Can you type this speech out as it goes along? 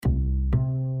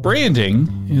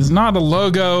Branding is not a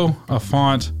logo, a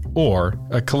font, or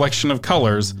a collection of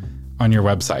colors on your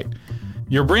website.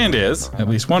 Your brand is, at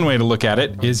least one way to look at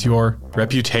it, is your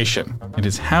reputation. It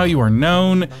is how you are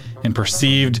known and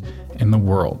perceived in the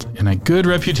world. And a good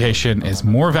reputation is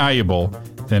more valuable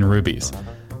than rubies.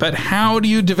 But how do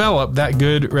you develop that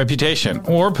good reputation?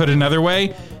 Or put another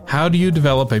way, how do you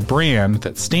develop a brand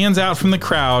that stands out from the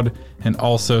crowd and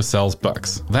also sells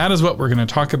books? That is what we're going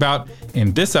to talk about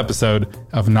in this episode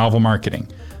of Novel Marketing,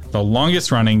 the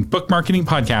longest running book marketing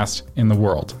podcast in the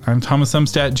world. I'm Thomas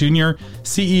Umstattd Jr.,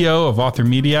 CEO of Author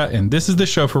Media, and this is the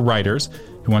show for writers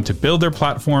who want to build their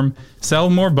platform, sell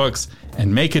more books,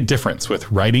 and make a difference with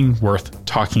writing worth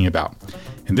talking about.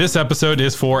 And this episode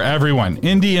is for everyone,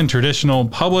 indie and traditional,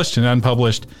 published and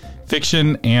unpublished,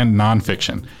 fiction and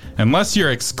nonfiction. Unless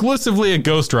you're exclusively a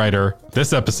ghostwriter,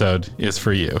 this episode is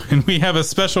for you. And we have a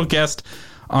special guest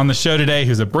on the show today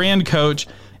who's a brand coach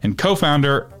and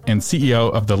co-founder and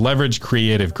CEO of the Leverage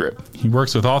Creative Group. He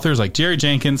works with authors like Jerry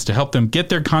Jenkins to help them get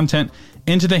their content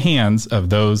into the hands of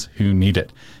those who need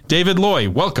it. David Loy,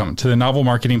 welcome to the Novel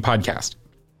Marketing Podcast.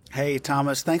 Hey,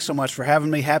 Thomas, thanks so much for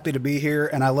having me. Happy to be here.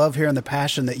 And I love hearing the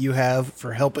passion that you have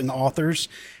for helping authors.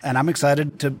 And I'm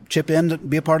excited to chip in to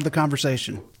be a part of the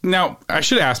conversation. Now, I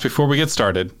should ask before we get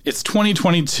started, it's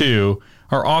 2022.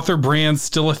 Are author brands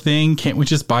still a thing? Can't we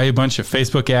just buy a bunch of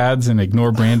Facebook ads and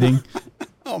ignore branding?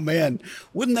 Oh, man,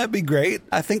 wouldn't that be great?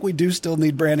 I think we do still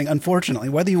need branding, unfortunately.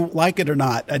 Whether you like it or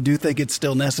not, I do think it's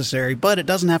still necessary, but it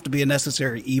doesn't have to be a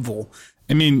necessary evil.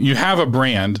 I mean, you have a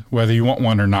brand, whether you want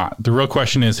one or not. The real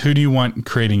question is, who do you want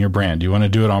creating your brand? Do you want to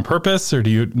do it on purpose, or do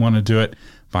you want to do it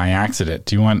by accident?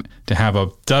 Do you want to have a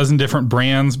dozen different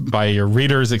brands by your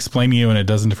readers explaining you in a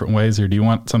dozen different ways, or do you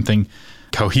want something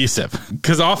cohesive?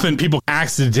 Because often people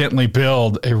accidentally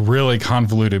build a really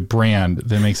convoluted brand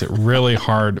that makes it really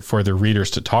hard for the readers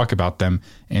to talk about them,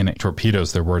 and it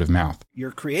torpedoes their word of mouth.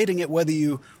 You're creating it whether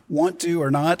you want to or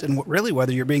not, and really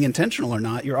whether you're being intentional or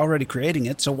not. You're already creating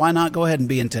it, so why not go ahead and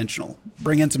be intentional?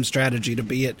 Bring in some strategy to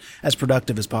be it as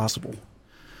productive as possible.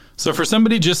 So for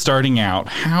somebody just starting out,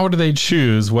 how do they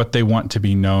choose what they want to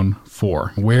be known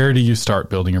for? Where do you start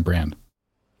building your brand?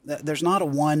 There's not a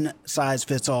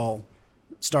one-size-fits-all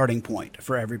starting point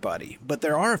for everybody, but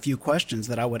there are a few questions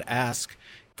that I would ask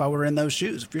if I were in those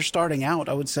shoes. If you're starting out,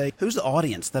 I would say, who's the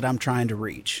audience that I'm trying to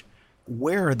reach?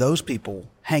 Where are those people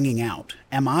hanging out?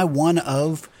 Am I one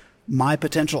of my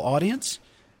potential audience?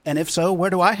 And if so,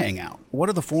 where do I hang out? What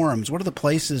are the forums? What are the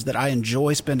places that I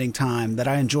enjoy spending time, that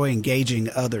I enjoy engaging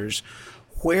others?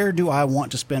 Where do I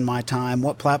want to spend my time?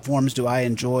 What platforms do I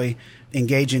enjoy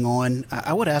engaging on?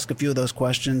 I would ask a few of those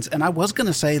questions. And I was going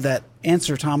to say that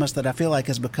answer, Thomas, that I feel like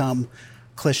has become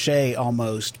cliche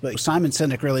almost. But Simon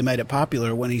Sinek really made it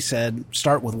popular when he said,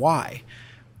 start with why.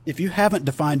 If you haven't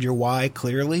defined your why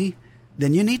clearly,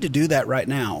 then you need to do that right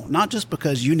now. Not just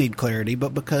because you need clarity,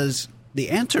 but because the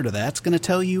answer to that's going to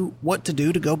tell you what to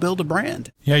do to go build a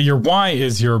brand. Yeah, your why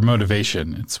is your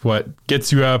motivation. It's what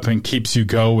gets you up and keeps you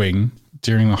going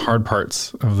during the hard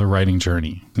parts of the writing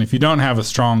journey. And if you don't have a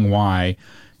strong why,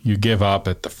 you give up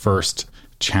at the first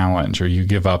challenge or you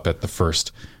give up at the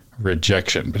first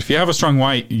rejection. But if you have a strong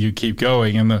why, you keep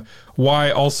going. And the why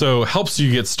also helps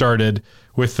you get started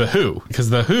with the who,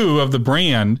 because the who of the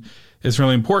brand is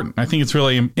really important. I think it's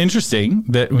really interesting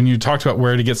that when you talked about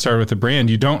where to get started with the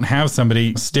brand, you don't have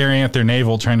somebody staring at their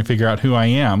navel trying to figure out who I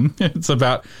am. It's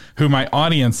about who my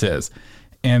audience is.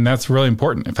 And that's really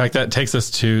important. In fact, that takes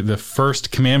us to the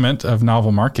first commandment of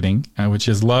novel marketing, which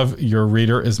is love your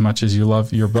reader as much as you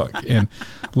love your book. And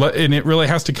it really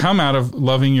has to come out of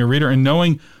loving your reader and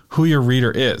knowing who your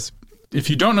reader is. If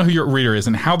you don't know who your reader is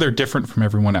and how they're different from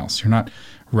everyone else, you're not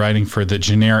writing for the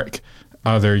generic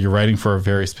other, you're writing for a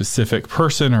very specific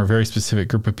person or a very specific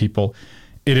group of people,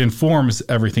 it informs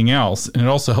everything else. And it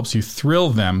also helps you thrill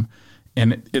them.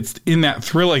 And it's in that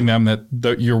thrilling them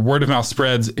that your word of mouth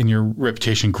spreads and your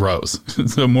reputation grows.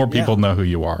 So more people know who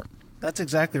you are. That's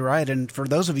exactly right. And for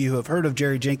those of you who have heard of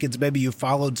Jerry Jenkins, maybe you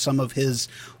followed some of his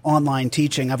online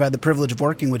teaching. I've had the privilege of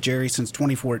working with Jerry since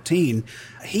 2014.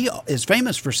 He is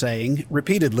famous for saying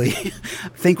repeatedly,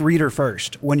 think reader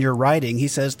first. When you're writing, he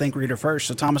says, think reader first.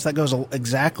 So Thomas, that goes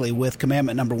exactly with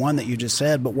commandment number one that you just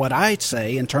said. But what I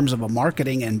say in terms of a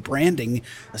marketing and branding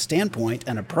standpoint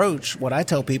and approach, what I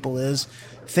tell people is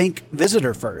think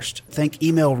visitor first, think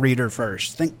email reader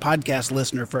first, think podcast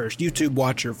listener first, YouTube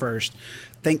watcher first.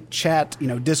 think chat,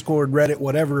 Discord, Reddit,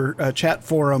 whatever, chat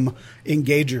forum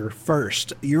engager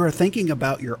first. You are thinking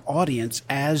about your audience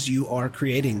as you are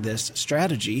creating this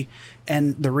strategy.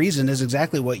 And the reason is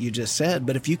exactly what you just said.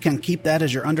 But if you can keep that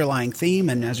as your underlying theme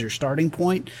and as your starting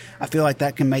point, I feel like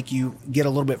that can make you get a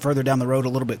little bit further down the road a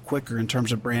little bit quicker in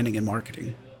terms of branding and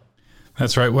marketing.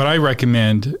 That's right. What I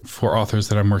recommend for authors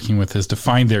that I'm working with is to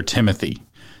find their Timothy.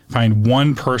 Find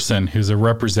one person who's a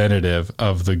representative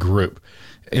of the group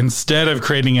instead of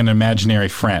creating an imaginary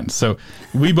friend. So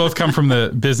we both come from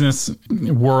the business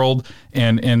world,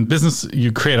 and in business,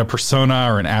 you create a persona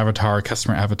or an avatar, a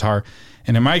customer avatar.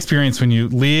 And in my experience, when you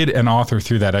lead an author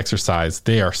through that exercise,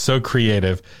 they are so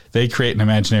creative. They create an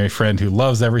imaginary friend who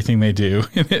loves everything they do.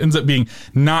 And it ends up being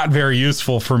not very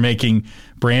useful for making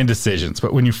brand decisions.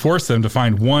 But when you force them to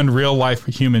find one real life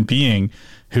human being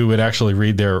who would actually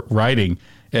read their writing,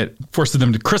 it forces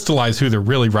them to crystallize who they're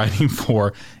really writing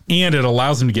for, and it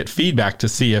allows them to get feedback to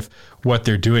see if what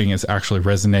they're doing is actually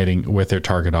resonating with their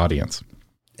target audience.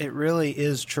 It really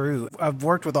is true. I've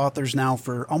worked with authors now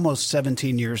for almost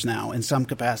 17 years now in some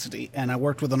capacity, and I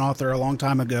worked with an author a long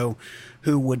time ago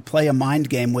who would play a mind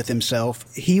game with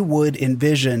himself. He would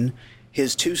envision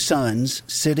his two sons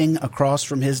sitting across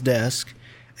from his desk,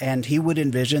 and he would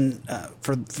envision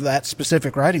for that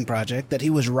specific writing project that he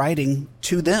was writing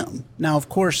to them. Now, of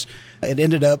course, it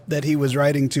ended up that he was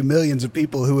writing to millions of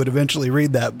people who would eventually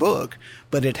read that book,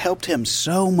 but it helped him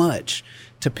so much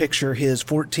to picture his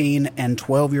 14 and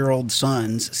 12-year-old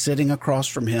sons sitting across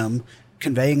from him,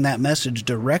 conveying that message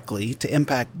directly to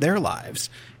impact their lives.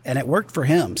 And it worked for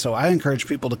him. So I encourage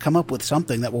people to come up with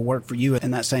something that will work for you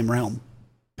in that same realm.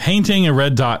 Painting a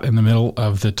red dot in the middle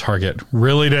of the target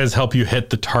really does help you hit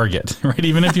the target, right?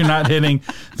 Even if you're not hitting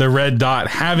the red dot,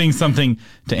 having something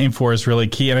to aim for is really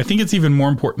key. And I think it's even more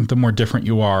important the more different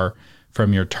you are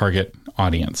from your target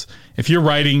audience. If you're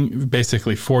writing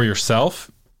basically for yourself,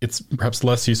 it's perhaps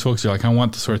less useful because you're like, I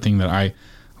want the sort of thing that I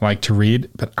like to read.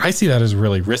 But I see that as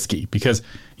really risky because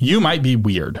you might be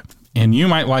weird and you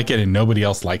might like it and nobody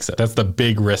else likes it. That's the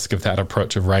big risk of that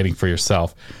approach of writing for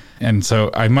yourself. And so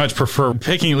I much prefer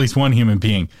picking at least one human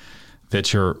being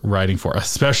that you're writing for,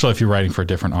 especially if you're writing for a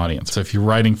different audience. So if you're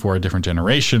writing for a different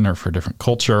generation or for a different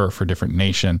culture or for a different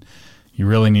nation, you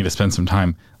really need to spend some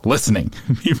time listening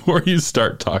before you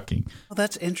start talking. Well,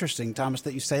 that's interesting, Thomas,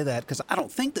 that you say that, because I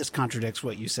don't think this contradicts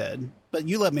what you said, but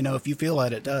you let me know if you feel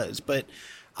that it does. But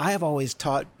I have always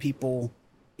taught people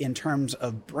in terms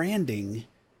of branding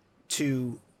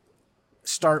to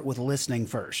start with listening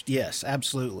first. Yes,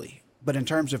 absolutely. But in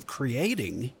terms of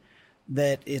creating,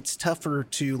 that it's tougher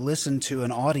to listen to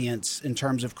an audience in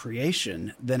terms of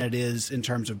creation than it is in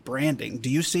terms of branding. Do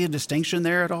you see a distinction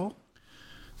there at all?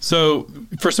 So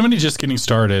for somebody just getting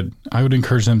started, I would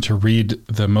encourage them to read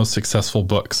the most successful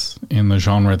books in the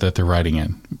genre that they're writing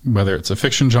in, whether it's a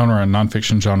fiction genre or a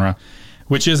nonfiction genre,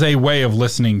 which is a way of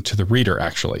listening to the reader,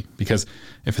 actually. Because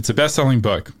if it's a best-selling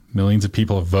book, millions of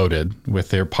people have voted with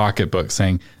their pocketbook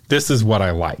saying, this is what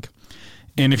I like.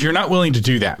 And if you're not willing to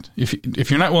do that,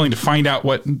 if you're not willing to find out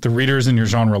what the readers in your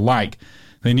genre like,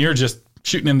 then you're just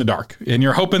shooting in the dark and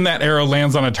you're hoping that arrow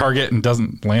lands on a target and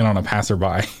doesn't land on a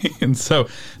passerby. And so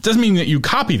it doesn't mean that you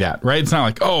copy that, right? It's not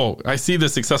like, oh, I see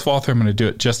this successful author, I'm going to do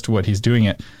it just what he's doing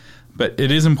it. But it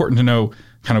is important to know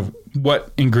kind of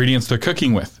what ingredients they're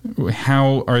cooking with.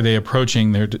 How are they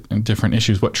approaching their different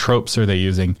issues? What tropes are they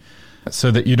using?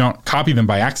 So that you don't copy them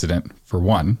by accident, for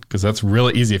one, because that's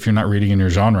really easy if you're not reading in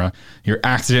your genre. You're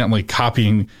accidentally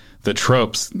copying the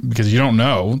tropes because you don't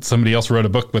know somebody else wrote a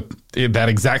book with that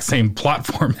exact same plot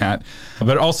format. But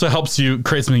it also helps you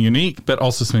create something unique, but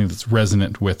also something that's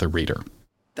resonant with the reader.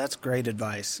 That's great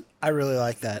advice. I really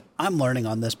like that. I'm learning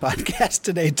on this podcast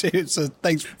today, too. So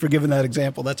thanks for giving that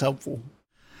example. That's helpful.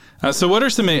 So what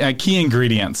are some key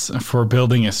ingredients for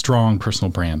building a strong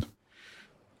personal brand?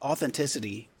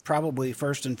 Authenticity, probably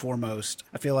first and foremost.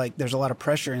 I feel like there's a lot of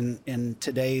pressure in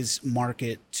today's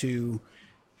market to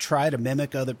try to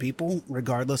mimic other people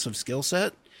regardless of skill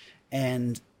set.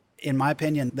 And in my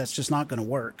opinion, that's just not going to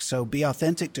work. So be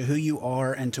authentic to who you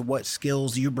are and to what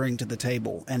skills you bring to the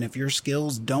table. And if your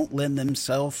skills don't lend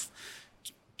themselves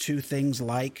to things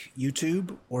like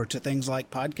YouTube or to things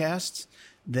like podcasts,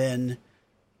 then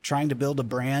trying to build a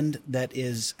brand that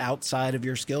is outside of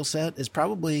your skill set is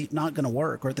probably not going to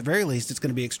work, or at the very least, it's going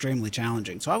to be extremely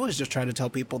challenging. So I always just try to tell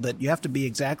people that you have to be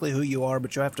exactly who you are,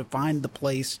 but you have to find the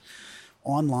place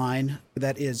online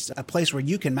that is a place where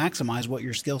you can maximize what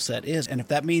your skill set is. And if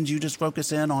that means you just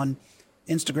focus in on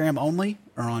Instagram only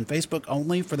or on Facebook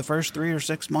only for the first 3 or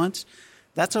 6 months,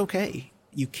 that's okay.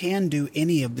 You can do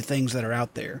any of the things that are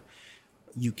out there.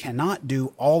 you cannot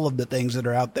do all of the things that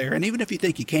are out there. And even if you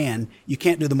think you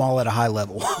can't do them all at a high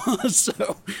level.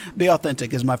 So be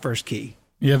authentic is my first key.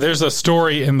 Yeah, there's a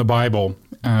story in the Bible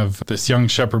of this young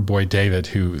shepherd boy, David,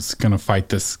 who's going to fight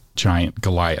this giant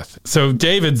Goliath. So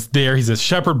David's there. He's a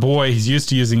shepherd boy. He's used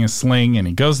to using a sling, and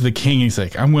he goes to the king. And he's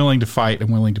like, I'm willing to fight.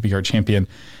 I'm willing to be our champion.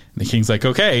 And the king's like,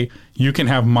 okay, you can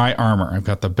have my armor. I've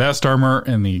got the best armor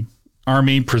in the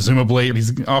army, presumably.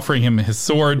 He's offering him his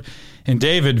sword. And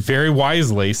David very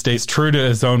wisely stays true to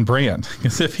his own brand.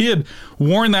 Because if he had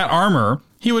worn that armor,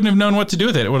 he wouldn't have known what to do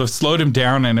with it. It would have slowed him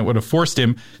down, and it would have forced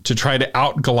him to try to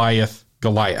out Goliath.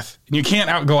 And you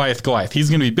can't out Goliath. He's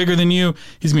going to be bigger than you.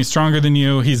 He's going to be stronger than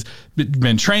you. He's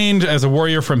been trained as a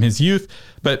warrior from his youth.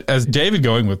 But as David,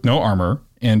 going with no armor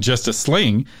and just a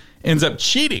sling, ends up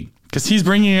cheating because he's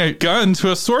bringing a gun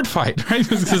to a sword fight, right?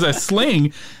 Because a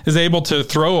sling is able to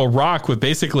throw a rock with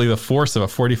basically the force of a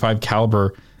 .45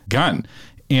 caliber gun.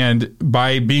 And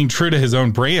by being true to his own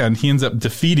brand, he ends up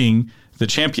defeating the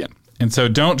champion. And so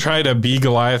don't try to be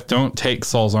Goliath. Don't take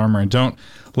Saul's armor, and don't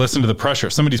listen to the pressure.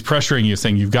 If somebody's pressuring you,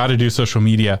 saying you've got to do social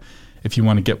media if you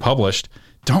want to get published,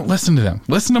 don't listen to them.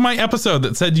 Listen to my episode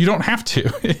that said you don't have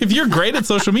to. If you're great at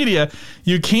social media,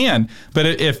 you can. But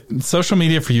if social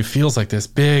media for you feels like this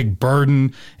big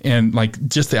burden and like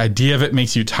just the idea of it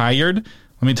makes you tired,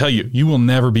 let me tell you, you will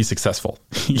never be successful.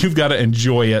 You've got to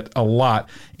enjoy it a lot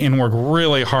and work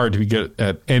really hard to be good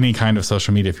at any kind of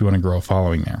social media if you want to grow a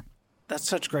following there. That's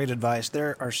such great advice.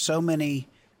 There are so many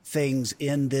things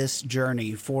in this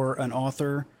journey for an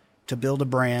author to build a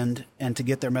brand and to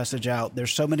get their message out.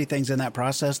 There's so many things in that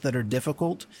process that are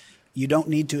difficult. You don't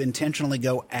need to intentionally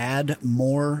go add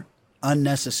more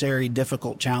unnecessary,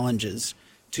 difficult challenges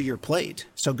to your plate.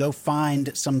 So go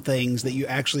find some things that you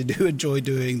actually do enjoy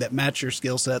doing that match your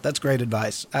skill set. That's great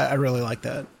advice. I really like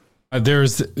that.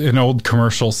 There's an old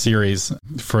commercial series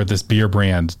for this beer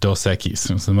brand, Dos Equis.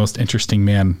 It was the most interesting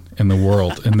man in the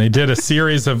world. And they did a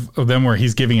series of them where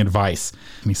he's giving advice.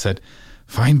 And he said,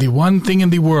 find the one thing in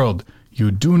the world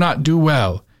you do not do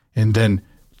well, and then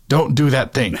don't do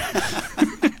that thing.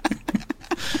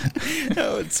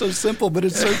 Oh, it's so simple, but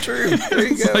it's so true. There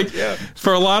you go. Like, yeah.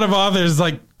 For a lot of authors,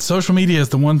 like, social media is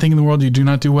the one thing in the world you do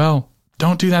not do well.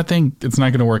 Don't do that thing. It's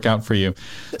not going to work out for you.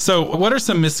 So what are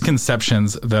some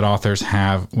misconceptions that authors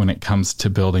have when it comes to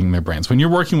building their brands? When you're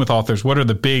working with authors, what are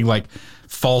the big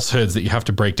falsehoods that you have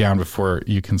to break down before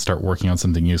you can start working on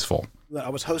something useful? I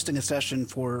was hosting a session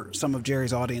for some of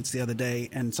Jerry's audience the other day,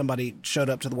 and somebody showed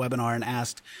up to the webinar and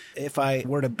asked, if I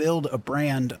were to build a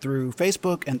brand through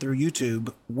Facebook and through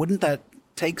YouTube, wouldn't that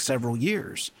take several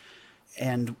years?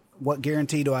 And what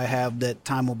guarantee do I have that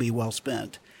time will be well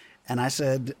spent? And I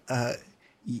said,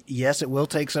 yes, it will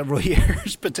take several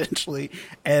years potentially.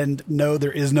 And no,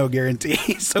 there is no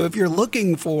guarantee. So if you're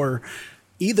looking for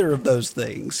either of those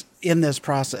things in this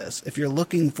process, if you're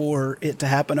looking for it to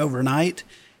happen overnight,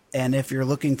 and if you're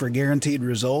looking for guaranteed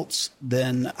results,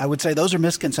 then I would say those are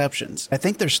misconceptions. I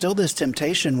think there's still this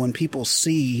temptation when people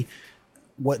see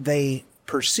what they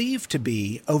perceive to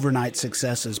be overnight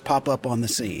successes pop up on the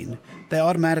scene. They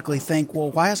automatically think,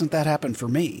 well, why hasn't that happened for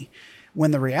me?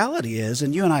 When the reality is,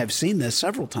 and you and I have seen this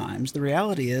several times, the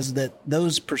reality is that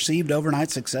those perceived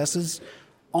overnight successes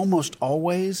almost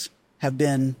always have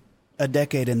been a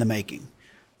decade in the making.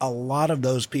 A lot of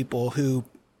those people who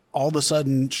all of a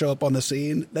sudden show up on the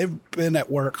scene, they've been at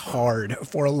work hard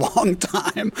for a long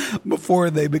time before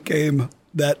they became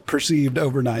that perceived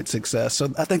overnight success.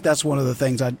 So I think that's one of the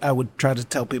things I would try to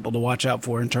tell people to watch out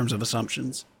for in terms of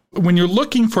assumptions. When you're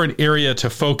looking for an area to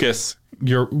focus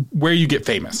where you get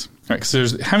famous, right? So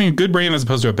there's having a good brand as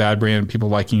opposed to a bad brand, people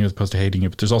liking you as opposed to hating you,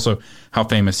 but there's also how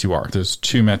famous you are. There's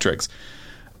two metrics.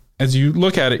 As you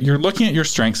look at it, you're looking at your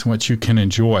strengths and what you can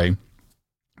enjoy.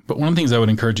 But one of the things I would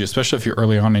encourage you, especially if you're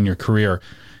early on in your career,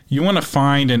 you want to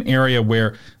find an area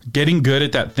where getting good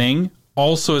at that thing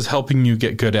also is helping you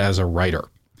get good as a writer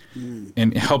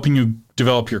and helping you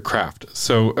develop your craft.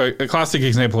 So a classic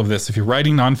example of this, if you're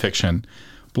writing nonfiction,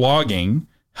 blogging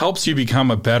helps you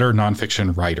become a better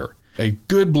nonfiction writer. A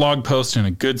good blog post and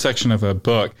a good section of a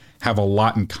book have a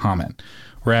lot in common.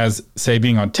 Whereas, say,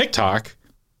 being on TikTok,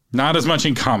 not as much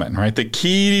in common, right? The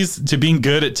keys to being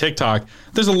good at TikTok,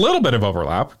 there's a little bit of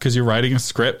overlap because you're writing a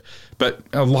script, but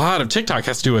a lot of TikTok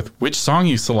has to do with which song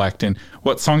you select and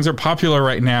what songs are popular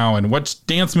right now and what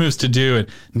dance moves to do. And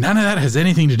none of that has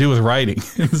anything to do with writing.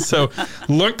 So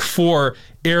look for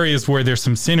areas where there's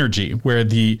some synergy, where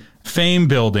the fame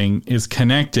building is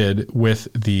connected with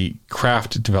the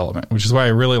craft development, which is why I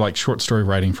really like short story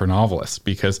writing for novelists,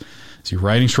 because as you're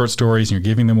writing short stories and you're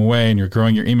giving them away and you're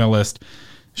growing your email list,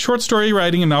 short story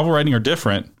writing and novel writing are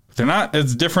different, They're not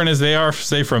as different as they are,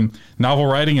 say, from novel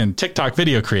writing and TikTok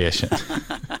video creation.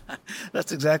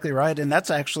 That's exactly right. And that's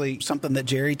actually something that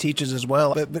Jerry teaches as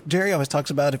well. But Jerry always talks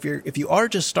about if you are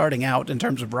just starting out in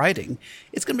terms of writing,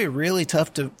 it's going to be really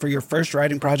tough for your first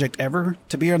writing project ever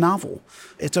to be a novel.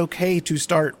 It's okay to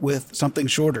start with something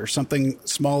shorter, something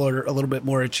smaller, a little bit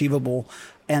more achievable.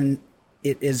 And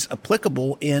it is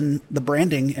applicable in the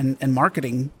branding and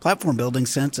marketing platform building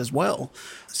sense as well.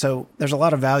 So there's a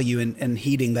lot of value in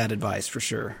heeding that advice for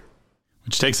sure.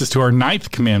 Which takes us to our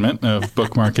 9th commandment of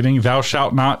book marketing. Thou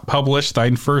shalt not publish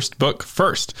thine first book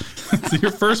first. So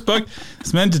your first book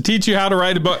is meant to teach you how to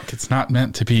write a book. It's not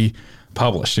meant to be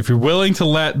published. If you're willing to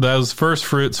let those first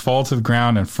fruits fall to the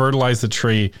ground and fertilize the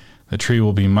tree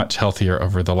will be much healthier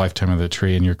over the lifetime of the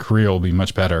tree, and your career will be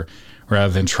much better,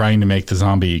 rather than trying to make the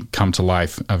zombie come to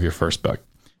life of your first book.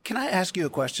 Can I ask you a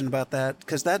question about that?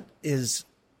 Because that is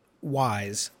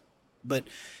wise, but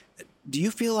do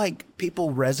you feel like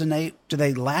people resonate? Do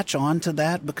they latch on to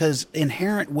that? Because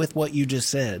inherent with what you just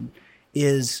said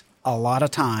is a lot of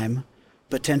time,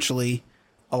 potentially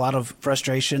a lot of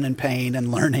frustration and pain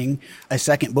and learning. A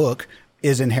second book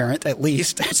is inherent, at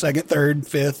least a second, third,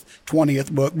 fifth,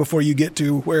 20th book before you get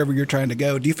to wherever you're trying to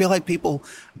go. Do you feel like people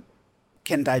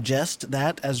can digest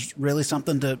that as really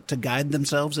something to guide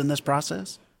themselves in this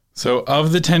process? So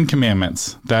of the 10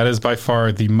 commandments, that is by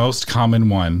far the most common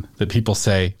one that people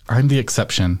say, I'm the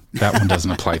exception. That one doesn't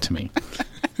apply to me.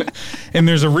 And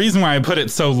there's a reason why I put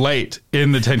it so late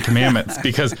in the 10 commandments,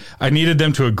 because I needed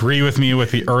them to agree with me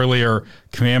with the earlier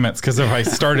commandments. Because if I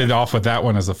started off with that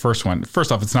one as the first one,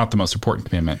 first off, it's not the most important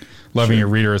commandment. Loving your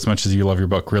reader as much as you love your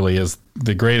book really is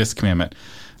the greatest commandment.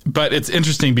 But it's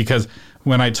interesting because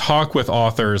when I talk with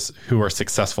authors who are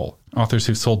successful, authors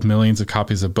who've sold millions of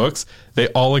copies of books, they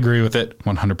all agree with it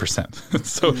 100%.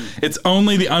 So it's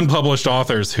only the unpublished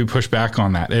authors who push back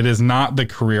on that. It is not the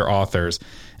career authors.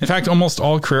 In fact, almost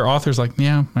all career authors like,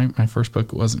 yeah, my first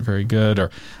book wasn't very good, or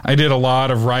I did a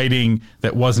lot of writing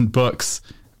that wasn't books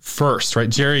first, right?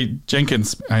 Jerry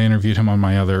Jenkins, I interviewed him on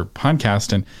my other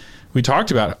podcast, and we talked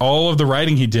about all of the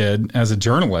writing he did as a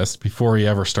journalist before he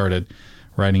ever started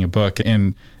writing a book,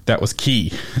 and that was key.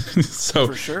 So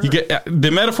for sure. You get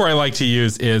the metaphor I like to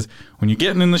use is when you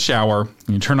get in the shower and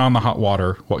you turn on the hot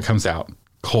water, what comes out?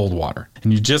 Cold water.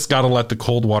 And you just got to let the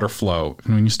cold water flow.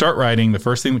 And when you start writing, the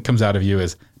first thing that comes out of you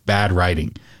is bad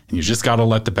writing. And you just got to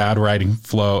let the bad writing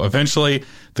flow. Eventually,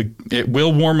 it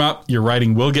will warm up. Your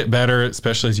writing will get better,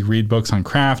 especially as you read books on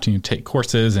craft and you take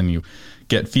courses and you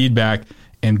get feedback.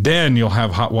 And then you'll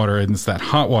have hot water, and it's that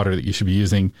hot water that you should be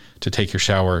using to take your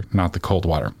shower, not the cold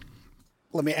water.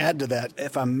 Let me add to that.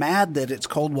 If I'm mad that it's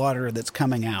cold water that's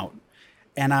coming out,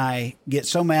 and I get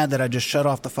so mad that I just shut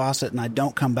off the faucet and I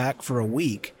don't come back for a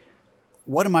week,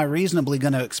 what am I reasonably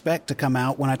going to expect to come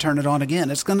out when I turn it on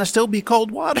again? It's going to still be cold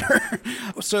water.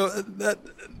 So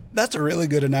that's a really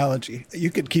good analogy. You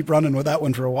could keep running with that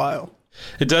one for a while.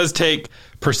 It does take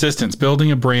persistence. Building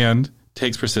a brand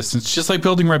takes persistence, just like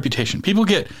building reputation. People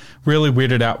get really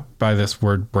weirded out by this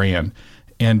word brand.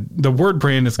 And the word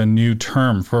brand is a new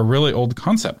term for a really old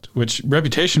concept, which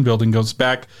reputation building goes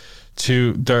back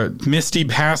to the misty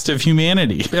past of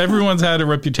humanity. Everyone's had a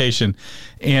reputation.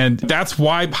 And that's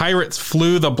why pirates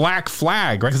flew the black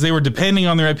flag, right? Because they were depending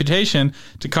on their reputation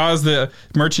to cause the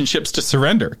merchant ships to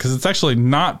surrender. Because it's actually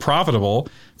not profitable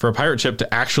for a pirate ship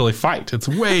to actually fight. It's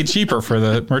way cheaper for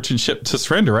the merchant ship to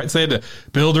surrender, right? So they had to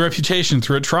build a reputation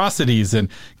through atrocities and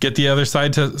get the other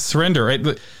side to surrender, right?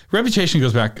 The reputation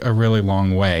goes back a really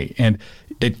long way, and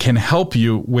it can help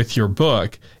you with your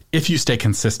book if you stay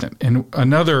consistent. And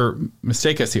another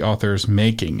mistake I see authors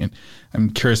making, and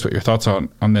I'm curious what your thoughts on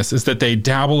this, is that they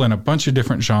dabble in a bunch of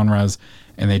different genres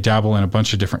and they dabble in a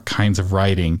bunch of different kinds of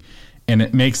writing. And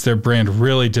it makes their brand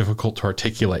really difficult to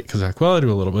articulate because they're like, well, I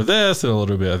do a little bit of this and a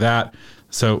little bit of that.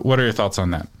 So what are your thoughts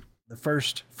on that? The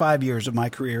first 5 years of my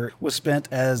career was spent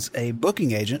as a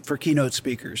booking agent for keynote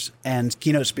speakers. And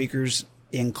keynote speakers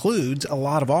includes a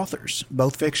lot of authors,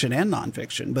 both fiction and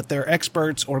nonfiction, but they're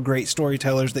experts or great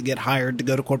storytellers that get hired to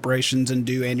go to corporations and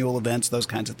do annual events, those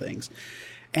kinds of things.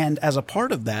 And as a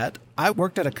part of that, I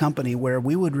worked at a company where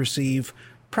we would receive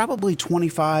probably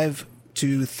 25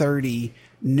 to 30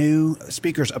 new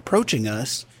speakers approaching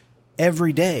us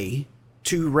every day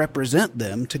to represent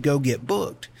them to go get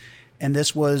booked. And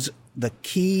this was the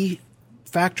key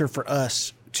factor for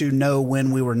us to know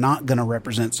when we were not going to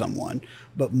represent someone.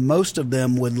 But most of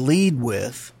them would lead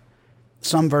with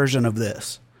some version of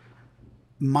this.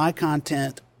 My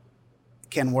content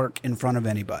can work in front of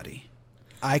anybody.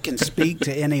 I can speak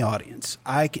to any audience.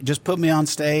 Just put me on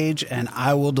stage and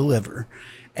I will deliver.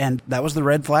 And that was the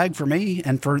red flag for me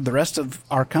and for the rest of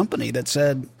our company that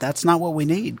said, that's not what we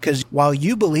need. Because while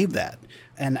you believe that,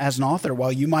 and as an author,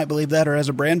 while you might believe that, or as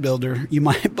a brand builder, you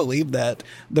might believe that,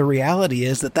 the reality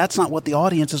is that that's not what the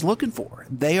audience is looking for.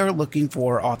 They are looking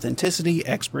for authenticity,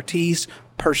 expertise,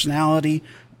 personality,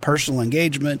 personal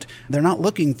engagement. They're not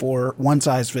looking for one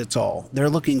size fits all. They're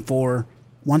looking for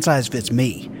one size fits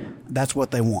me. That's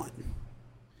what they want.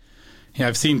 Yeah,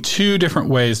 I've seen two different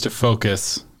ways to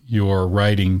focus your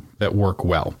writing that work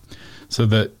well. So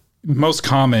the most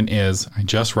common is, I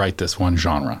just write this one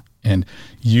genre. And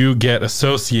you get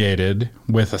associated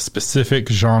with a specific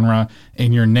genre,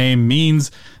 and your name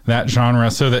means that genre,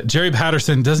 so that Jerry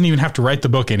Patterson doesn't even have to write the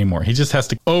book anymore. He just has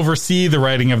to oversee the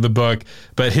writing of the book,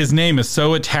 but his name is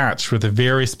so attached with a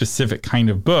very specific kind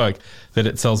of book that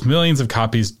it sells millions of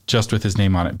copies just with his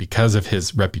name on it because of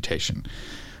his reputation.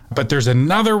 But there's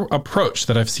another approach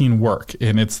that I've seen work,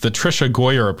 and it's the Tricia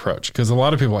Goyer approach, because a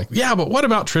lot of people are like, yeah, but what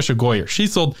about Tricia Goyer? She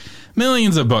sold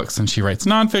millions of books, and she writes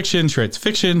nonfiction, she writes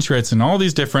fiction, she writes in all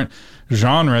these different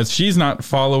genres. She's not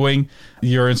following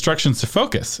your instructions to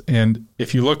focus. And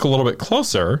if you look a little bit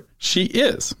closer, she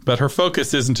is. But her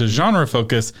focus isn't a genre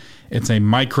focus, it's a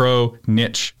micro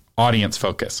niche audience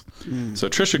focus. So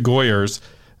Tricia Goyer's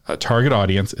target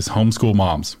audience is homeschool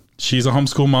moms. She's a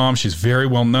homeschool mom. She's very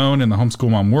well known in the homeschool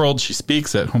mom world. She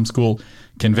speaks at homeschool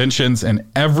conventions, and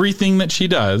everything that she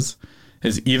does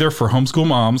is either for homeschool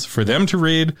moms, for them to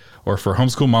read, or for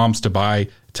homeschool moms to buy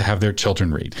to have their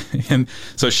children read. And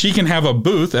so she can have a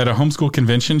booth at a homeschool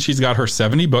convention. She's got her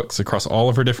 70 books across all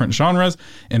of her different genres,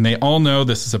 and they all know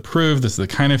this is approved. This is the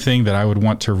kind of thing that I would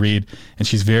want to read, and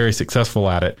she's very successful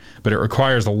at it. But it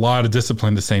requires a lot of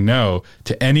discipline to say no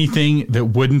to anything that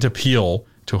wouldn't appeal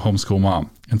to a homeschool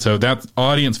mom. And so that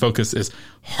audience focus is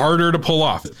harder to pull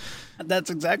off. That's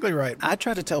exactly right. I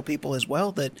try to tell people as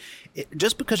well that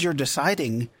just because you're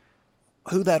deciding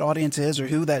who that audience is or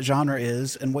who that genre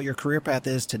is and what your career path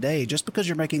is today, just because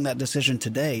you're making that decision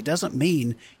today doesn't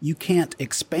mean you can't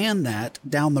expand that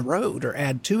down the road or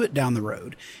add to it down the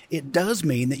road. It does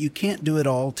mean that you can't do it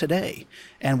all today.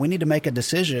 And we need to make a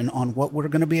decision on what we're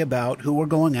going to be about, who we're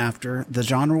going after, the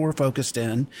genre we're focused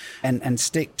in, and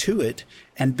stick to it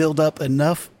and build up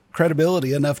enough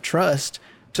credibility, enough trust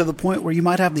to the point where you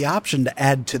might have the option to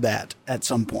add to that at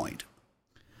some point.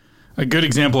 A good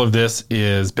example of this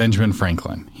is Benjamin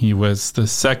Franklin. He was the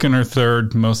second or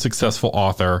third most successful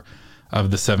author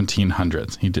of the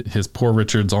 1700s. His Poor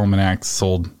Richard's Almanac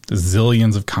sold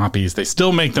zillions of copies. They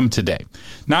still make them today.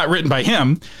 Not written by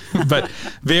him, but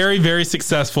very, very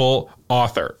successful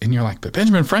author. And you're like, but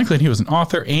Benjamin Franklin, he was an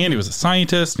author, and he was a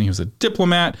scientist, and he was a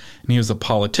diplomat, and he was a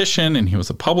politician, and he was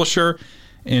a publisher.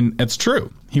 And it's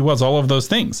true. He was all of those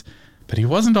things. But he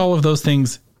wasn't all of those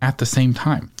things at the same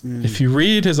time. If you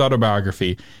read his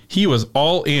autobiography, he was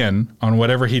all in on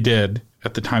whatever he did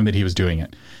at the time that he was doing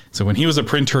it. So when he was a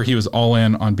printer, he was all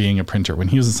in on being a printer. When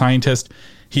he was a scientist,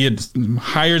 he had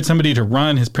hired somebody to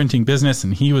run his printing business,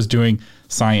 and he was doing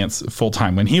science full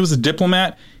time. When he was a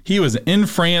diplomat, he was in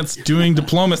France doing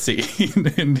diplomacy,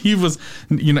 and he was,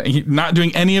 not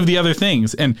doing any of the other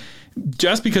things. And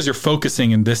just because you're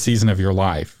focusing in this season of your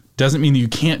life doesn't mean that you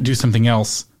can't do something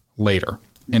else later.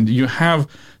 And you have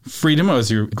freedom as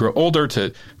you grow older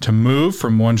to move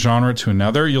from one genre to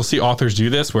another. You'll see authors do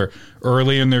this where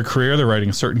early in their career, they're writing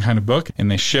a certain kind of book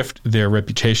and they shift their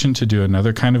reputation to do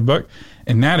another kind of book.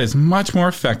 And that is much more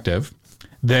effective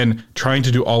than trying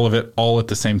to do all of it all at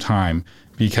the same time.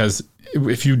 Because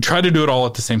if you try to do it all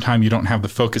at the same time, you don't have the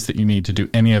focus that you need to do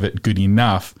any of it good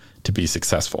enough to be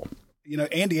successful.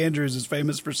 Andy Andrews is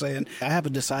famous for saying, I have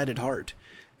a decided heart.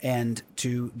 And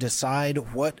to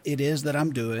decide what it is that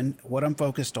I'm doing, what I'm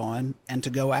focused on, and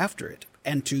to go after it.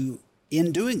 And to,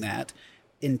 in doing that,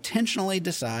 intentionally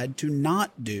decide to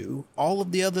not do all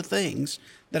of the other things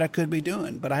that I could be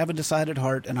doing. But I have a decided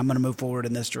heart, and I'm going to move forward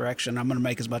in this direction. I'm going to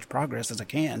make as much progress as I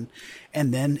can.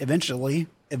 And then eventually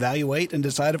evaluate and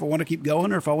decide if I want to keep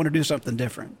going or if I want to do something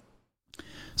different.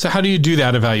 So how do you do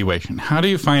that evaluation? How do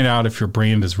you find out if your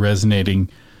brand is resonating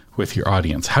with your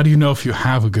audience? How do you know if you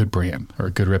have a good brand or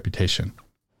a good reputation?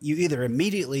 You either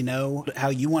immediately know how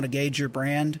you want to gauge your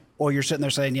brand, or you're sitting there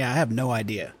saying, yeah, I have no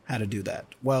idea how to do that.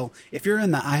 Well, if you're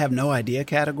in the I have no idea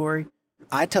category,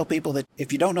 I tell people that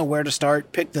if you don't know where to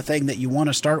start, pick the thing that you want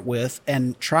to start with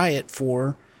and try it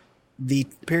for the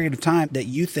period of time that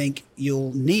you think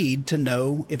you'll need to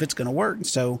know if it's going to work.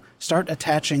 So start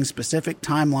attaching specific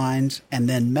timelines and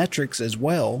then metrics as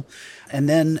well. And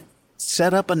then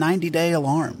set up a 90-day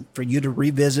alarm for you to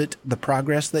revisit the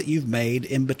progress that you've made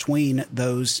in between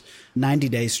those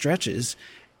 90-day stretches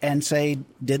and say,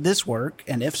 did this work?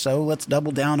 And if so, let's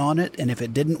double down on it. And if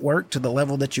it didn't work to the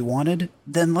level that you wanted,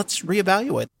 then let's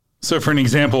reevaluate. So for an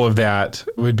example of that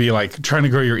would be like trying to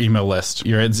grow your email list.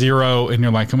 You're at 0 and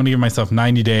you're like, I'm going to give myself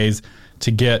 90 days to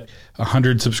get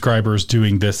 100 subscribers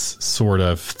doing this sort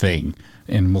of thing.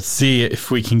 And we'll see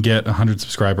if we can get 100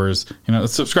 subscribers. You know, a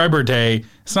subscriber a day,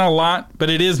 it's not a lot,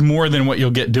 but it is more than what you'll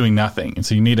get doing nothing. And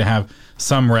so you need to have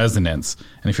some resonance.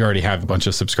 And if you already have a bunch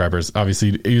of subscribers,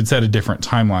 obviously you'd set a different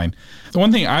timeline. The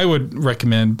one thing I would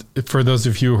recommend for those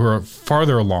of you who are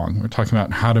farther along, we're talking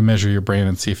about how to measure your brand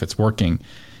and see if it's working,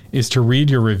 is to read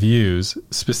your reviews,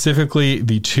 specifically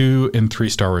the 2 and 3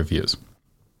 star reviews.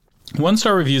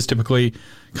 1-star reviews typically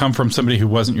come from somebody who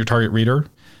wasn't your target reader,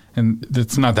 and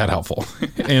it's not that helpful.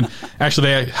 And actually,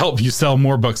 they help you sell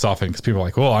more books often because people are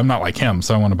like, well, I'm not like him,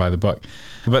 so I want to buy the book.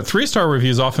 But 3-star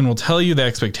reviews often will tell you the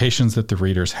expectations that the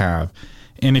readers have.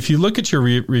 And if you look at your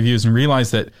reviews and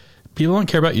realize that people don't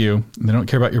care about you, they don't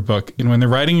care about your book, and when they're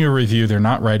writing your review, they're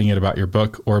not writing it about your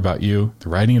book or about you, they're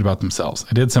writing it about themselves.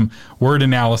 I did some word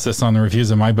analysis on the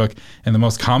reviews of my book, and the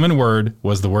most common word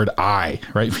was the word I,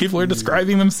 right? People are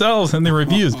describing themselves in their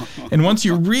reviews. And once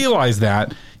you realize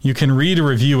that, you can read a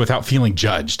review without feeling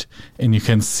judged, and you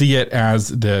can see it as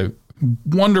the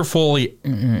wonderfully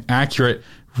accurate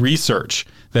research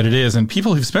that it is. And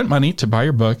people who've spent money to buy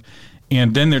your book,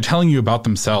 and then they're telling you about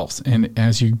themselves. And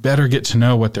as you better get to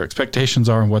know what their expectations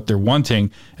are and what they're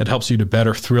wanting, it helps you to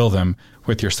better thrill them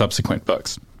with your subsequent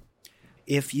books.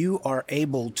 If you are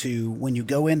able to, when you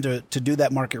go in to do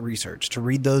that market research, to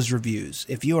read those reviews,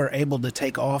 if you are able to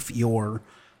take off your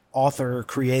author,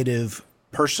 creative,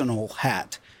 personal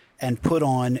hat and put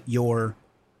on your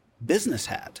business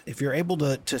hat, if you're able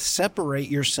to separate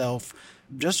yourself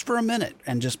just for a minute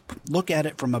and just look at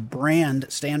it from a brand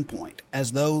standpoint,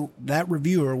 as though that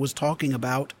reviewer was talking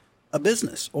about a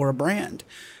business or a brand.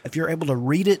 If you're able to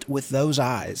read it with those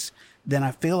eyes, then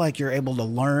I feel like you're able to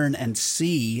learn and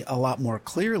see a lot more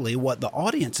clearly what the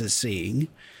audience is seeing,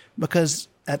 because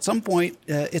at some point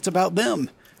it's about them.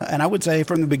 And I would say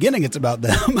from the beginning it's about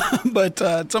them, but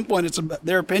at some point it's about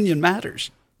their opinion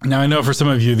matters. Now, I know for some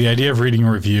of you, the idea of reading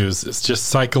reviews is just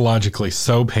psychologically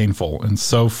so painful and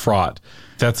so fraught.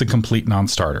 That's a complete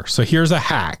non-starter. So here's a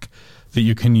hack that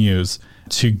you can use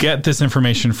to get this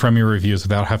information from your reviews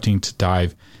without having to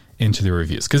dive into the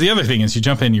reviews. Because the other thing is you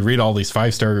jump in, you read all these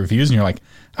 5-star reviews, and you're like,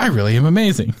 I really am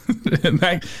amazing. And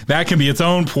that can be its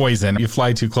own poison. You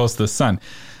fly too close to the sun.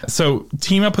 So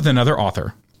team up with another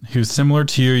author who's similar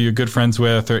to you, you're good friends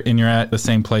with, and you're at the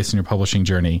same place in your publishing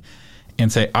journey,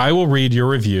 and say, I will read your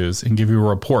reviews and give you a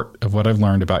report of what I've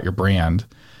learned about your brand.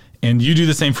 And you do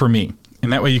the same for me.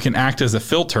 And that way you can act as a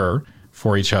filter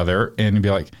for each other and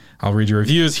be like, I'll read your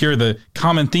reviews. Here are the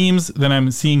common themes that I'm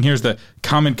seeing. Here's the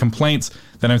common complaints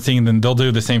that I'm seeing. Then they'll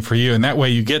do the same for you. And that way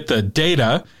you get the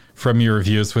data from your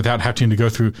reviews without having to go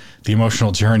through the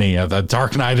emotional journey of the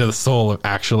dark night of the soul of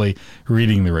actually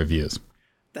reading the reviews.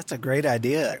 That's a great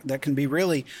idea. That can be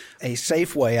really a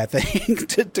safe way, I think,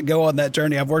 to go on that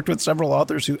journey. I've worked with several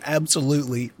authors who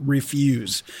absolutely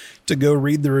refuse to go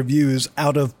read the reviews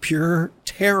out of pure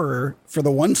terror for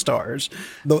the 1 stars.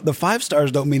 The 5 stars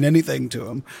don't mean anything to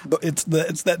them. It's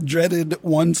that dreaded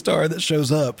 1 star that shows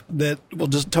up that will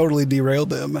just totally derail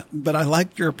them. But I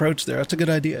like your approach there. That's a good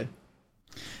idea.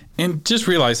 And just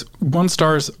realize 1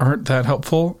 stars aren't that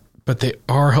helpful, but they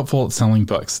are helpful at selling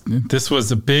books. This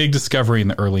was a big discovery in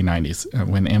the early 90s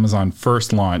when Amazon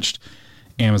first launched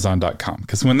Amazon.com.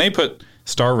 Because when they put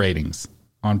star ratings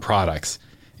on products,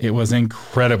 it was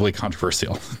incredibly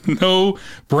controversial. No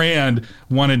brand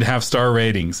wanted to have star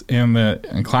ratings. And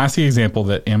the classic example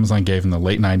that Amazon gave in the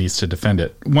late 90s to defend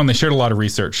it, one, they shared a lot of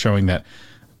research showing that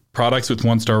products with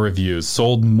 1-star reviews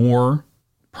sold more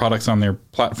products on their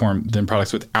platform than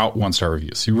products without 1-star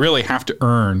reviews. So you really have to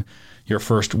earn your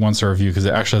first 1-star review because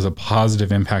it actually has a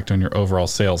positive impact on your overall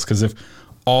sales. Because if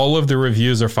all of the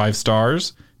reviews are 5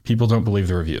 stars, people don't believe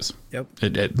the reviews. Yep.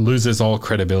 It loses all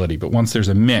credibility. But once there's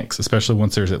a mix, especially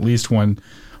once there's at least one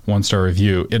 1-star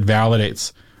review, it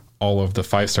validates all of the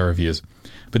 5-star reviews.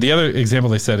 But the other example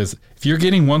they said is if you're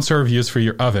getting 1-star reviews for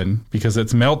your oven because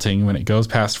it's melting when it goes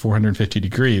past 450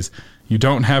 degrees, you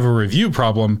don't have a review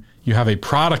problem, you have a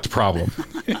product problem.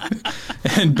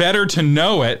 And better to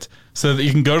know it so that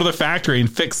you can go to the factory and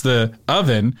fix the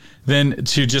oven than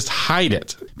to just hide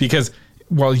it. Because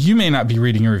while you may not be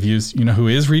reading your reviews, you know who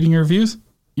is reading your reviews?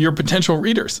 Your potential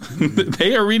readers.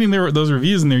 They are reading those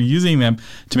reviews and they're using them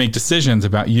to make decisions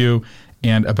about you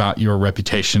and about your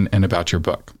reputation and about your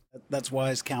book. That's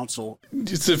wise counsel.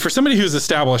 So for somebody who's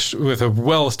established with a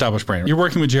well-established brand, you're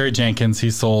working with Jerry Jenkins. He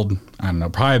sold, I don't know,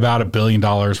 probably about $1 billion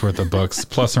worth of books,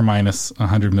 plus or minus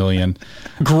 100 million.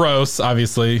 Gross,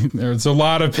 obviously. There's a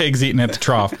lot of pigs eating at the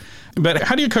trough. But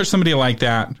how do you coach somebody like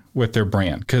that with their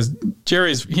brand? Because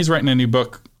he's writing a new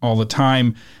book all the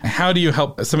time. How do you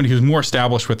help somebody who's more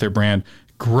established with their brand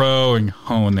grow and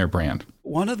hone their brand?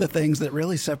 One of the things that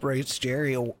really separates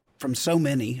Jerry from so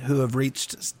many who have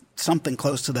reached something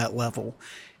close to that level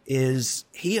is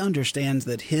he understands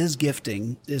that his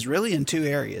gifting is really in two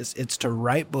areas. It's to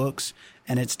write books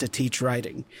and it's to teach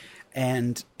writing.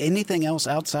 And anything else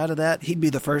outside of that, he'd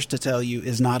be the first to tell you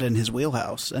is not in his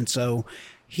wheelhouse. And so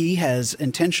he has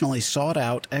intentionally sought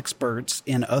out experts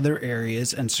in other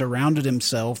areas and surrounded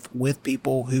himself with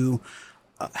people who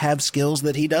have skills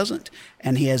that he doesn't.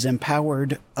 And he has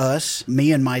empowered us,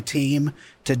 me and my team,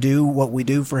 to do what we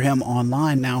do for him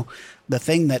online. Now, the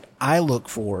thing that I look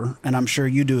for, and I'm sure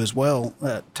you do as well,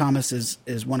 Thomas,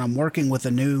 is when I'm working with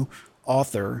a new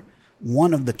author,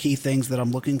 one of the key things that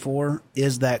I'm looking for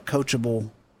is that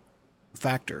coachable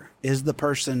factor. Is the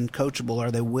person coachable?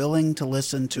 Are they willing to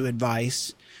listen to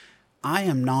advice? I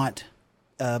am not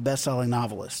a best-selling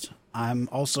novelist. I'm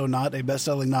also not a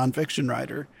best-selling nonfiction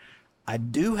writer. I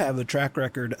do have a track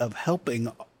record of helping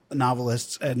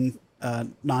novelists and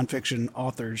nonfiction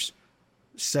authors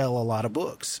sell a lot of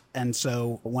books. And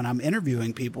so when I'm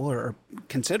interviewing people or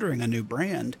considering a new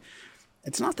brand,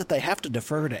 it's not that they have to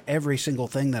defer to every single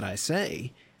thing that I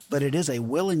say, but it is a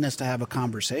willingness to have a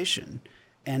conversation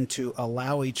and to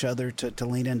allow each other to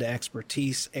lean into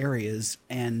expertise areas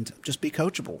and just be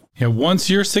coachable. Yeah,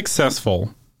 once you're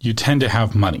successful, you tend to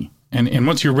have money. And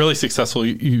once you're really successful,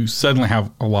 you suddenly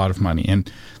have a lot of money. And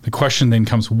the question then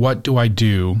comes, what do I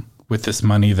do with this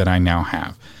money that I now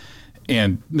have?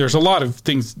 And there's a lot of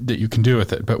things that you can do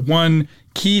with it. But one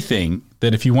key thing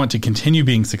that if you want to continue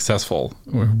being successful,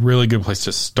 a really good place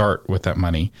to start with that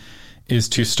money is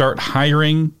to start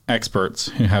hiring experts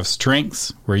who have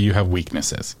strengths where you have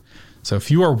weaknesses. So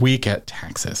if you are weak at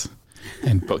taxes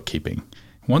and bookkeeping,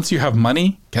 once you have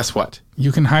money, guess what?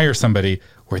 You can hire somebody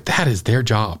where that is their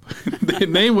job.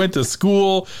 They went to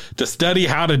school to study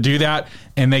how to do that,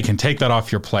 and they can take that off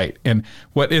your plate. And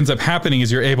what ends up happening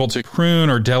is you're able to prune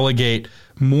or delegate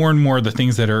more and more of the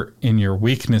things that are in your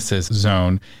weaknesses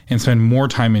zone and spend more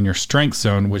time in your strength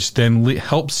zone, which then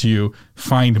helps you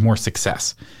find more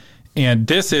success. And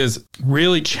this is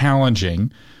really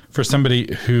challenging for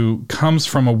somebody who comes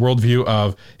from a worldview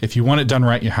of, if you want it done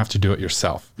right, you have to do it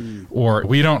yourself. Or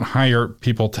we don't hire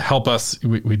people to help us.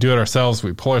 We do it ourselves.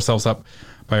 We pull ourselves up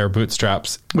by our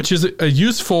bootstraps, which is a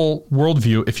useful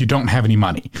worldview if you don't have any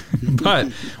money.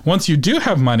 But once you do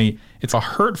have money, it's a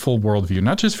hurtful worldview,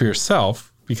 not just for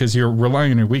yourself, because you're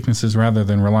relying on your weaknesses rather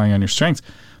than relying on your strengths,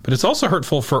 but it's also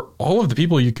hurtful for all of the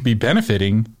people you could be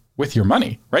benefiting with your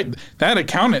money, right? That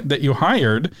accountant that you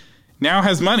hired now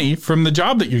has money from the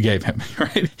job that you gave him,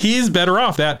 right? He's better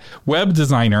off. That web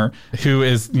designer who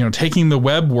is, taking the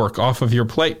web work off of your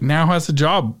plate now has a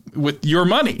job with your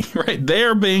money, right?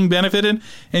 They're being benefited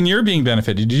and you're being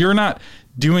benefited. You're not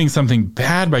doing something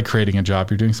bad by creating a job.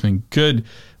 You're doing something good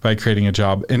by creating a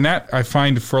job. And that I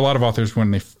find for a lot of authors, when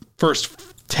they first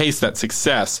taste that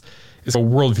success, is a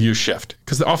worldview shift,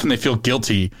 because often they feel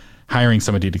guilty hiring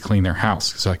somebody to clean their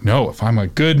house. It's like, no, if I'm a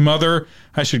good mother,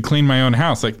 I should clean my own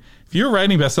house. Like, if you're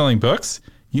writing best-selling books,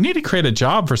 you need to create a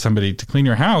job for somebody to clean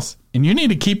your house, and you need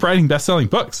to keep writing best-selling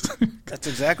books. That's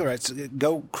exactly right. So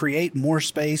go create more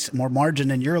space, more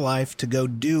margin in your life to go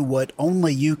do what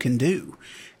only you can do.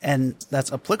 And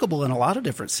that's applicable in a lot of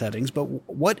different settings, but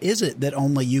what is it that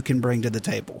only you can bring to the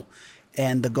table?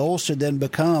 And the goal should then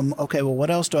become, okay, well, what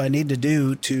else do I need to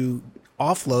do to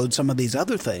offload some of these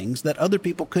other things that other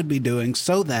people could be doing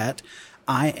so that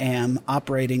I am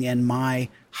operating in my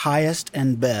highest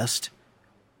and best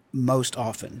most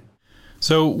often.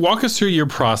 So walk us through your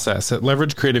process. At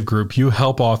Leverage Creative Group, you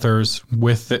help authors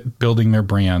with building their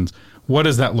brands. What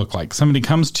does that look like? Somebody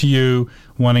comes to you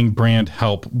wanting brand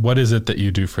help. What is it that you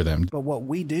do for them? But what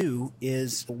we do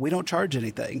is we don't charge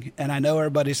anything. And I know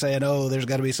everybody's saying, oh, there's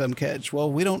got to be some catch. Well,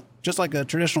 we don't, just like a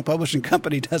traditional publishing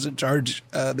company doesn't charge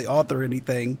the author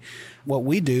anything. What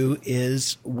we do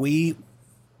is we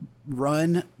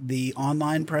run the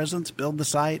online presence, build the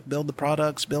site, build the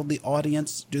products, build the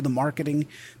audience, do the marketing,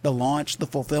 the launch, the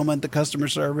fulfillment, the customer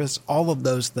service, all of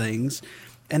those things.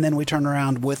 And then we turn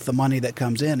around with the money that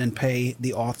comes in and pay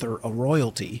the author a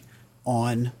royalty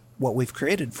on what we've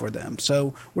created for them.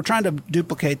 So we're trying to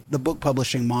duplicate the book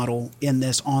publishing model in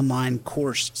this online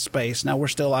course space. Now, we're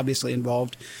still obviously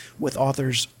involved with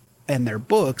authors and their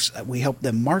books. We help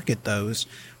them market those.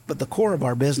 But the core of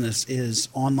our business is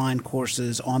online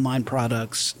courses, online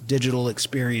products, digital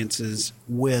experiences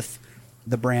with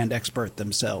the brand expert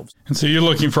themselves. And so you're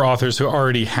looking for authors who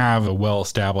already have a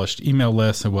well-established email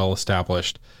list, a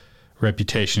well-established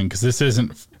reputation, because this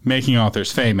isn't making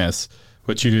authors famous.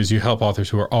 What you do is you help authors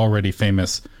who are already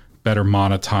famous better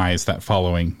monetize that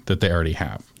following that they already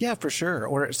have. Yeah, for sure.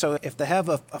 Or so if they have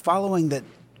a following that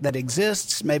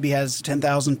exists, maybe has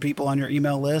 10,000 people on your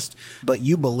email list, but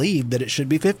you believe that it should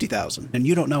be 50,000 and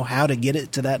you don't know how to get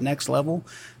it to that next level,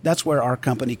 that's where our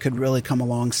company could really come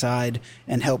alongside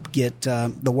and help get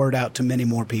the word out to many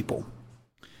more people.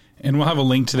 And we'll have a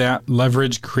link to that,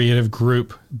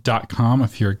 leveragecreativegroup.com,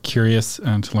 if you're curious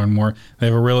to learn more. They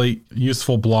have a really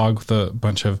useful blog with a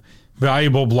bunch of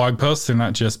valuable blog posts. They're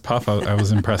not just puff. I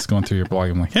was impressed going through your blog.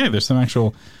 I'm like, hey, there's some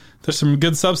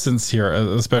good substance here,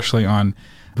 especially on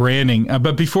branding.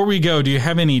 But before we go, do you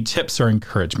have any tips or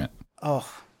encouragement? Oh,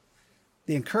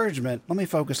 the encouragement, let me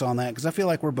focus on that because I feel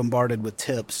like we're bombarded with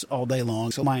tips all day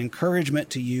long. So my encouragement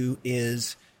to you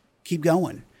is keep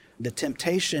going. The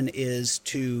temptation is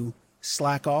to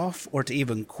slack off or to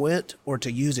even quit or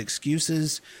to use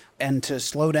excuses and to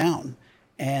slow down.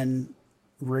 And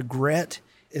regret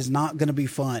is not going to be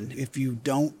fun if you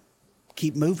don't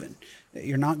keep moving.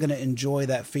 You're not going to enjoy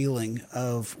that feeling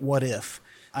of what if.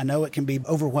 I know it can be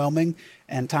overwhelming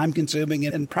and time consuming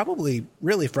and probably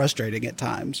really frustrating at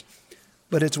times,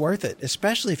 but it's worth it,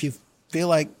 especially if you feel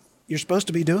like you're supposed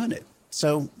to be doing it.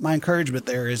 So my encouragement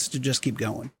there is to just keep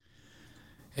going.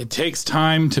 It takes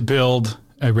time to build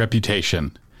a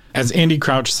reputation. As Andy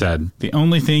Crouch said, the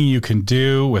only thing you can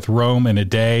do with Rome in a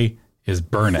day is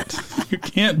burn it. You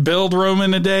can't build Rome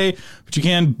in a day, but you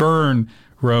can burn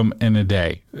Rome in a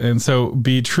day. And so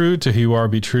be true to who you are,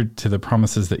 be true to the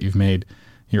promises that you've made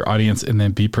your audience, and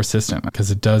then be persistent because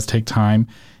it does take time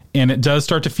and it does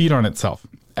start to feed on itself.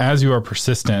 As you are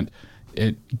persistent,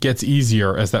 it gets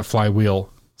easier as that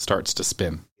flywheel starts to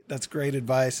spin. That's great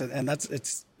advice. And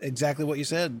it's exactly what you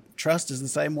said. Trust is the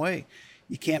same way.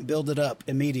 You can't build it up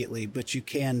immediately, but you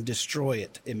can destroy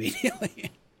it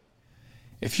immediately.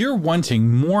 If you're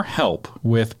wanting more help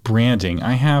with branding,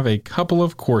 I have a couple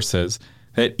of courses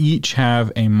that each have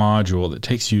a module that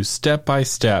takes you step by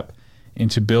step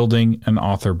into building an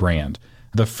author brand.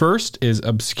 The first is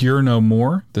Obscure No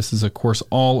More. This is a course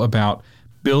all about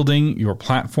building your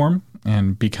platform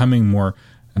and becoming more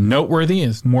noteworthy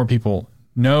as more people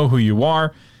know who you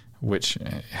are, which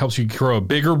helps you grow a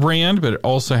bigger brand, but it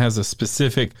also has a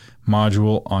specific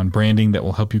module on branding that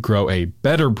will help you grow a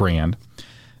better brand.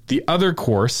 The other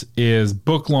course is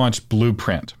Book Launch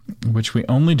Blueprint, which we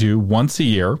only do once a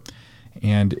year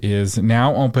and is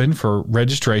now open for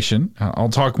registration. I'll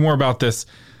talk more about this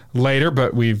later,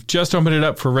 but we've just opened it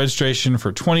up for registration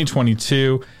for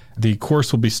 2022. The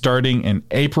course will be starting in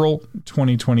April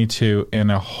 2022,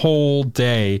 and a whole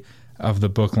day of the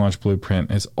Book Launch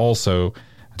Blueprint is also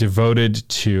devoted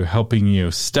to helping you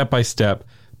step by step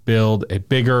build a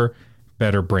bigger,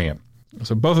 better brand.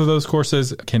 So both of those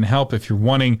courses can help if you're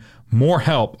wanting more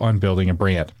help on building a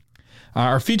brand.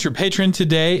 Our featured patron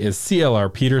today is C.L.R.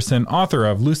 Peterson, author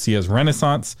of Lucia's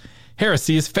Renaissance.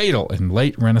 Heresy is fatal in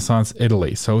late Renaissance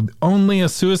Italy, so only a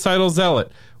suicidal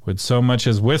zealot would so much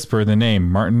as whisper the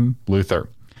name Martin Luther.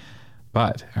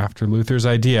 But after Luther's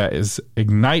idea is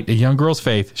ignite a young girl's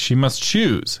faith, she must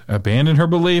choose, abandon her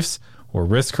beliefs, or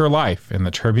risk her life in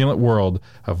the turbulent world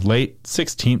of late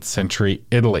 16th century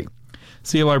Italy.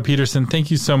 C.L.R. Peterson,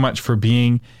 thank you so much for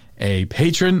being a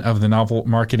patron of the Novel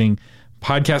Marketing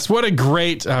Podcast. What a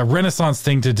great Renaissance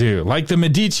thing to do. Like the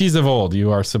Medicis of old,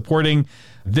 you are supporting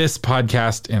this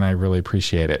podcast, and I really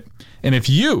appreciate it. And if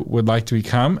you would like to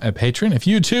become a patron, if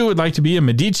you too would like to be a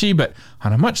Medici, but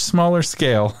on a much smaller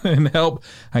scale and help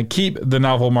keep the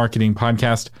Novel Marketing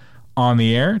Podcast on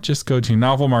the air, just go to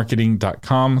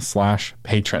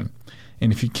novelmarketing.com/patron.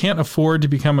 And if you can't afford to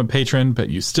become a patron, but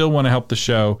you still want to help the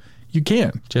show, you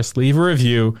can. Just leave a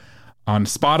review on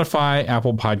Spotify,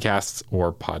 Apple Podcasts,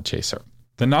 or Podchaser.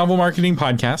 The Novel Marketing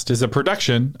Podcast is a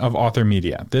production of Author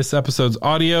Media. This episode's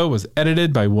audio was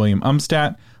edited by William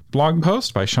Umstadt, blog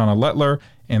post by Shauna Lettler,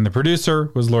 and the producer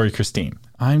was Lori Christine.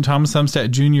 I'm Thomas Umstadt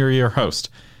Jr., your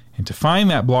host. And to find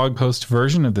that blog post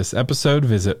version of this episode,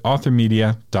 visit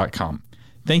authormedia.com.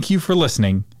 Thank you for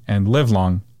listening, and live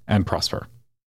long and prosper.